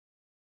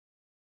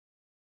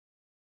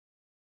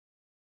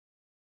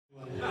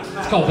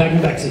It's called Back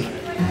in the Backseat.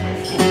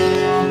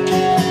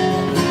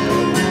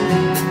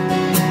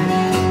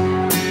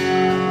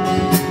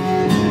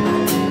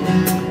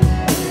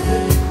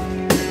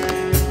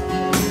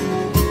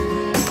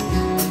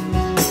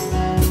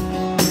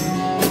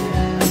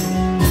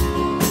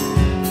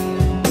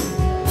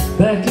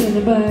 Back in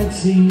the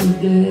backseat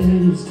of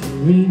Daddy's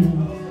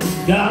Freeman,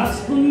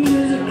 gospel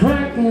music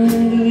crackling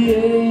to the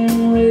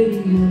AM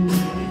radio.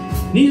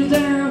 Kneels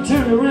down,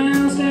 turned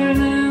around,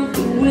 staring out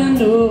the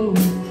window.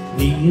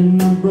 Me and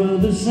my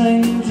brother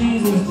saying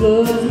Jesus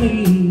loves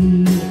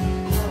me.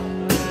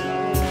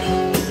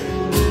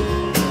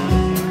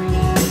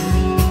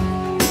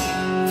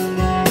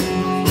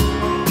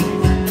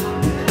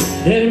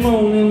 Daddy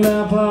moaning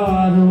about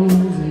potholes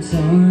and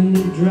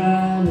Sunday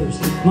drivers.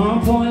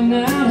 Mom pointing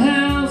out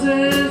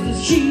houses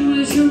that she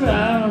wished were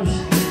ours.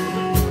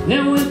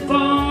 Never went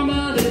far,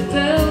 but it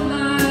felt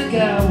like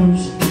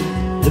hours.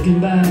 Looking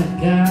back,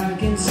 I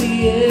can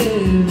see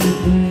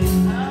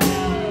everything.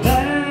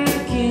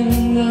 Back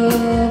in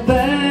the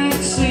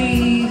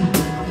backseat,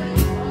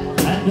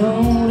 I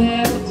don't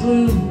have a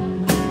clue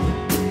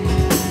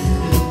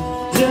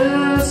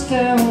just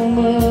how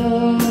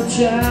much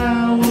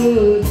I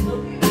would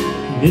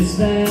miss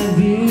that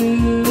view.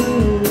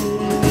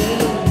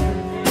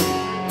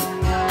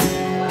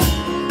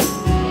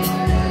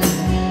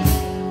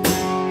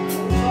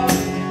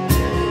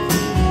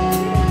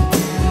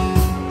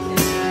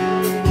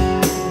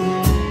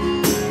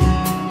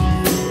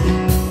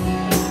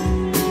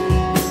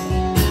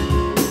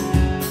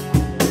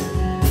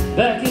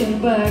 Back in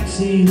the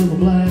backseat of a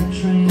black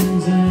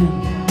Trans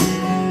Am,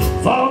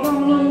 fog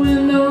on the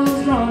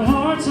windows, drawing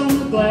hearts on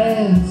the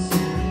glass.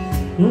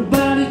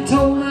 Nobody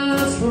told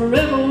us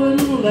forever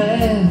wouldn't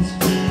last.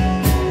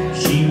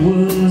 She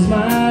was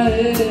my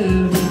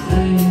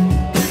everything.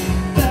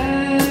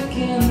 Back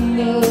in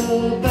the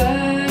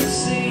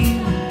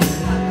backseat,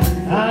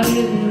 I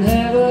didn't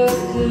have a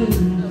clue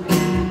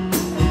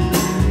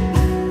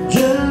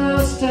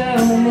just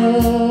how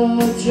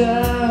much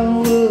I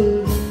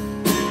would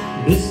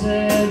miss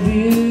that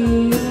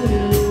view.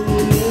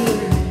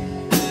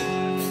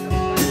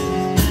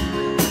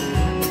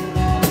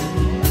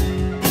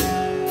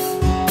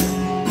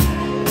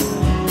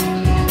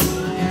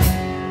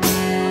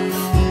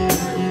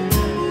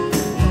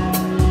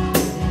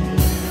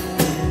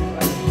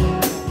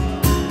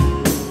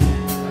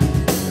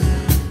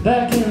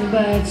 Back in the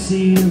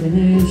backseat of an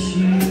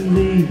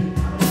SUV,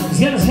 he's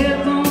got his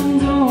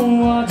headphones on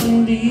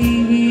watching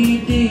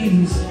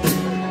DVDs.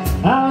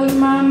 I look at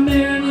my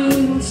mirror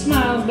and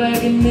smiles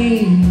back at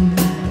me.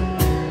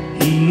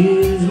 He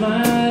is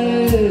my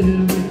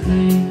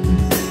everything.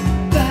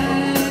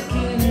 Back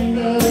in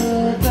the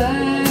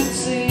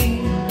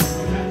backseat,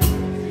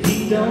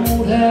 he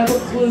don't have a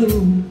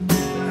clue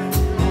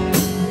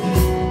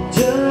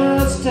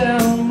just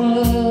how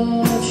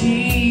much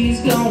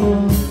he's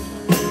gonna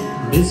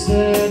miss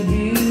that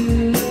view.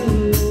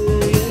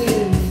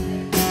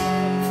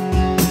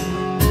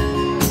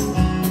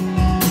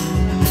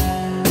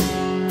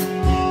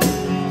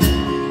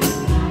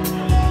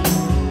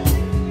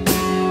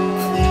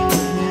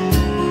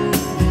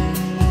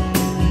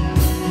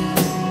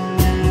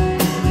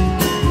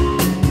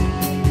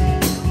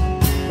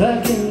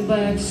 Back in the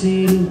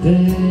backseat of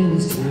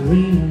Daddy's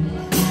Freeman,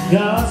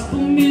 gospel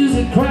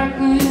music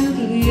crackling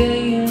to the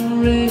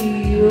AM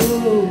radio.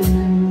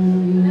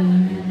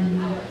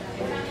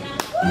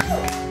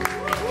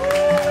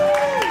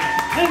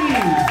 Thank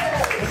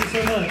you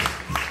so much.